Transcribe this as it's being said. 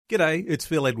G'day, it's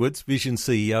Phil Edwards, Vision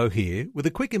CEO here, with a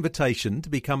quick invitation to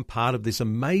become part of this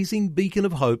amazing beacon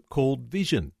of hope called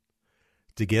Vision.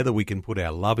 Together we can put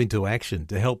our love into action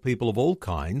to help people of all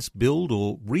kinds build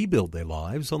or rebuild their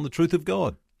lives on the truth of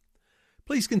God.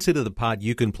 Please consider the part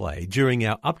you can play during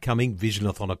our upcoming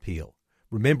Visionathon appeal,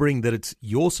 remembering that it's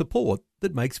your support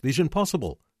that makes Vision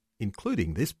possible,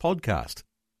 including this podcast.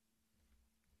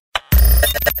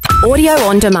 Audio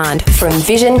on demand from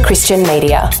Vision Christian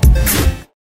Media.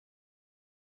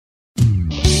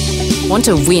 Want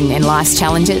to win in life's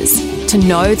challenges? To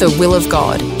know the will of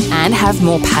God and have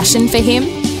more passion for Him?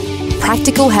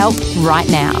 Practical help right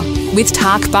now with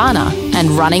Tak Bhana and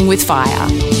Running with Fire.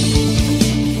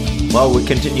 Well, we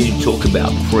continue to talk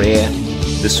about prayer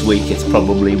this week. It's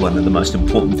probably one of the most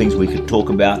important things we could talk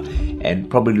about, and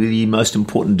probably the most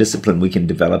important discipline we can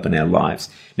develop in our lives.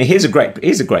 Now, here's a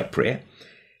great prayer.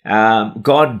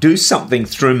 God, do something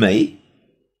through me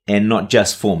and not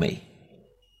just for me.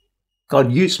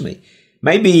 God, use me.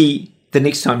 Maybe the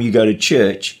next time you go to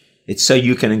church, it's so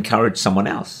you can encourage someone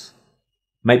else.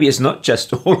 Maybe it's not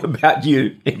just all about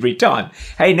you every time.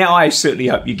 Hey, now I certainly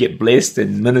hope you get blessed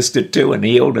and ministered to and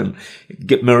healed and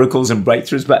get miracles and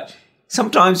breakthroughs, but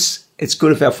sometimes it's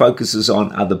good if our focus is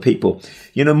on other people.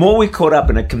 You know, more we're caught up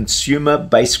in a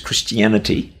consumer-based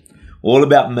Christianity, all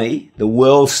about me, the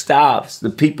world starves.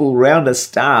 The people around us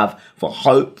starve for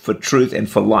hope, for truth, and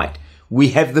for light. We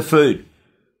have the food.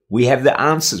 We have the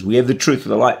answers. We have the truth,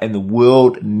 the light, and the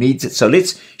world needs it. So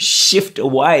let's shift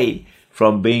away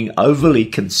from being overly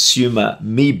consumer,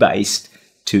 me-based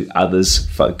to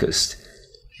others-focused.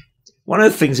 One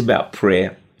of the things about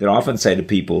prayer that I often say to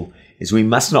people is we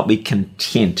must not be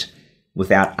content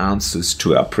without answers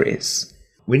to our prayers.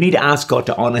 We need to ask God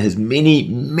to honor His many,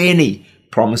 many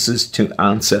promises to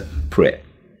answer prayer.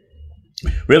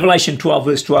 Revelation 12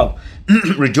 verse 12,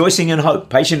 rejoicing in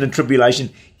hope, patient in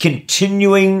tribulation,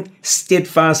 continuing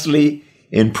steadfastly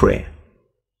in prayer.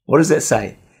 What does that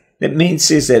say? That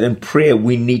says that in prayer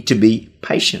we need to be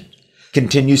patient,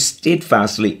 continue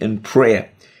steadfastly in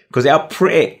prayer, because our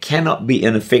prayer cannot be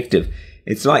ineffective.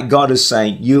 It's like God is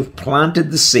saying, you've planted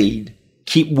the seed,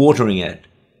 keep watering it,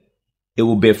 it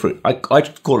will bear fruit. I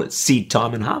call it seed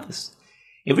time and harvest.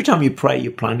 Every time you pray,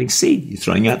 you're planting seed. You're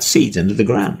throwing out seeds into the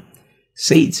ground.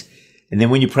 Seeds. And then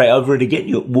when you pray over it again,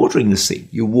 you're watering the seed.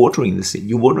 You're watering the seed.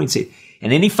 You're watering the seed.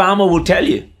 And any farmer will tell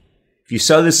you, if you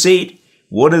sow the seed,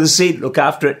 water the seed, look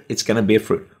after it, it's going to bear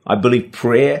fruit. I believe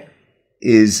prayer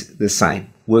is the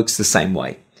same, works the same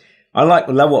way. I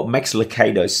love what Max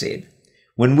Lucado said.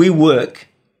 When we work,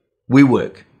 we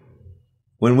work.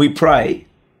 When we pray,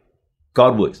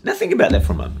 God works. Now think about that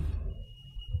for a moment.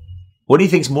 What do you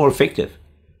think is more effective?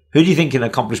 Who do you think can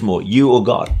accomplish more, you or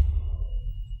God?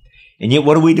 And yet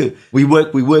what do? We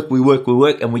work,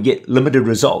 and we get limited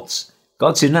results.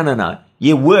 God says, no.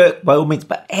 You work by all means,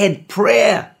 but add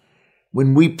prayer.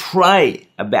 When we pray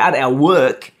about our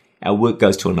work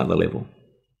goes to another level.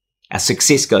 Our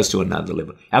success goes to another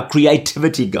level. Our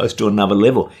creativity goes to another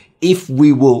level if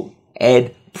we will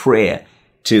add prayer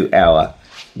to our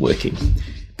working.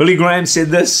 Billy Graham said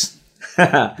this.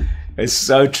 It's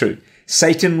so true.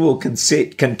 Satan will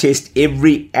contest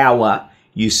every hour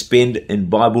you spend in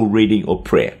Bible reading or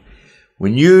prayer.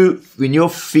 When your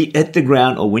feet hit the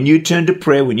ground, or when you turn to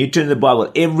prayer, when you turn to the Bible,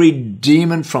 every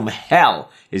demon from hell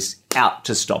is out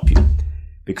to stop you.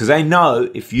 Because they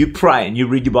know if you pray and you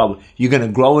read your Bible, you're going to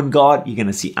grow in God, you're going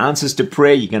to see answers to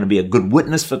prayer, you're going to be a good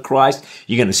witness for Christ,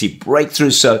 you're going to see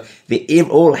breakthroughs. So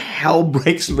all hell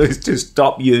breaks loose to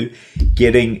stop you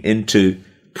getting into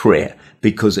prayer,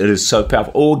 because it is so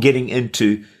powerful, or getting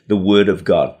into the Word of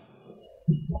God.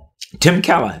 Tim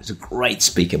Keller is a great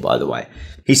speaker, by the way.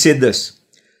 He said this: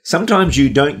 sometimes you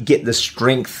don't get the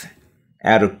strength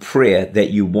out of prayer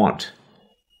that you want,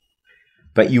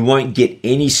 but you won't get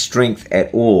any strength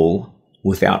at all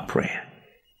without prayer.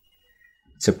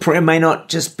 So prayer may not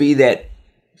just be that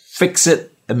fix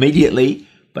it immediately,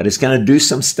 but it's going to do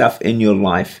some stuff in your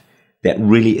life that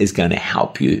really is going to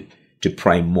help you to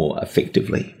pray more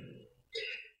effectively.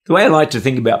 The way I like to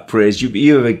think about prayer is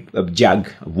you have a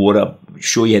jug of water. I'm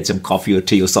sure you had some coffee or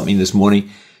tea or something this morning.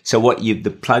 So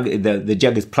the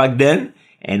jug is plugged in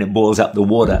and it boils up the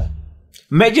water.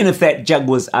 Imagine if that jug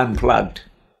was unplugged.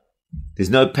 There's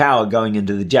no power going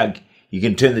into the jug. You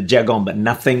can turn the jug on, but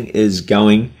nothing is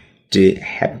going to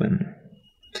happen.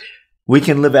 We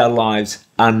can live our lives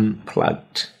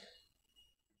unplugged,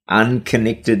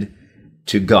 unconnected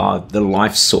to God, the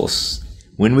life source.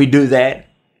 When we do that,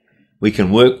 we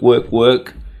can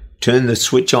work, turn the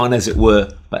switch on, as it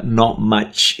were, but not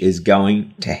much is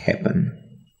going to happen.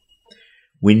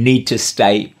 We need to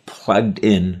stay plugged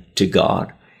in to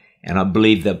God And I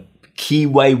believe the key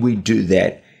way we do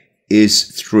that is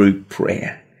through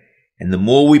prayer. And the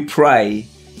more we pray,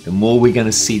 the more we're going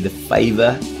to see the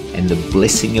favor and the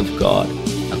blessing of God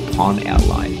upon our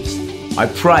lives. I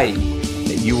pray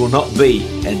that you will not be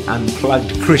an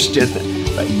unplugged Christian,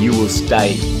 but you will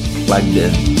stay plugged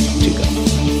in to God.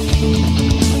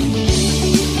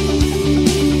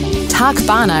 Tak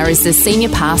Bhana is the Senior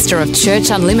Pastor of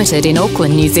Church Unlimited in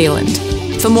Auckland, New Zealand.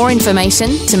 For more information,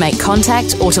 to make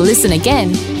contact or to listen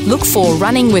again, look for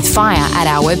Running with Fire at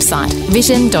our website,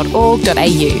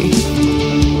 vision.org.au.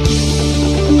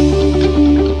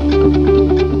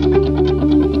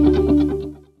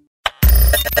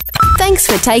 Thanks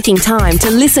for taking time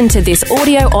to listen to this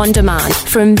audio on demand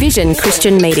from Vision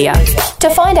Christian Media. To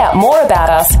find out more about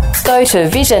us, go to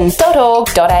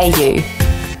vision.org.au.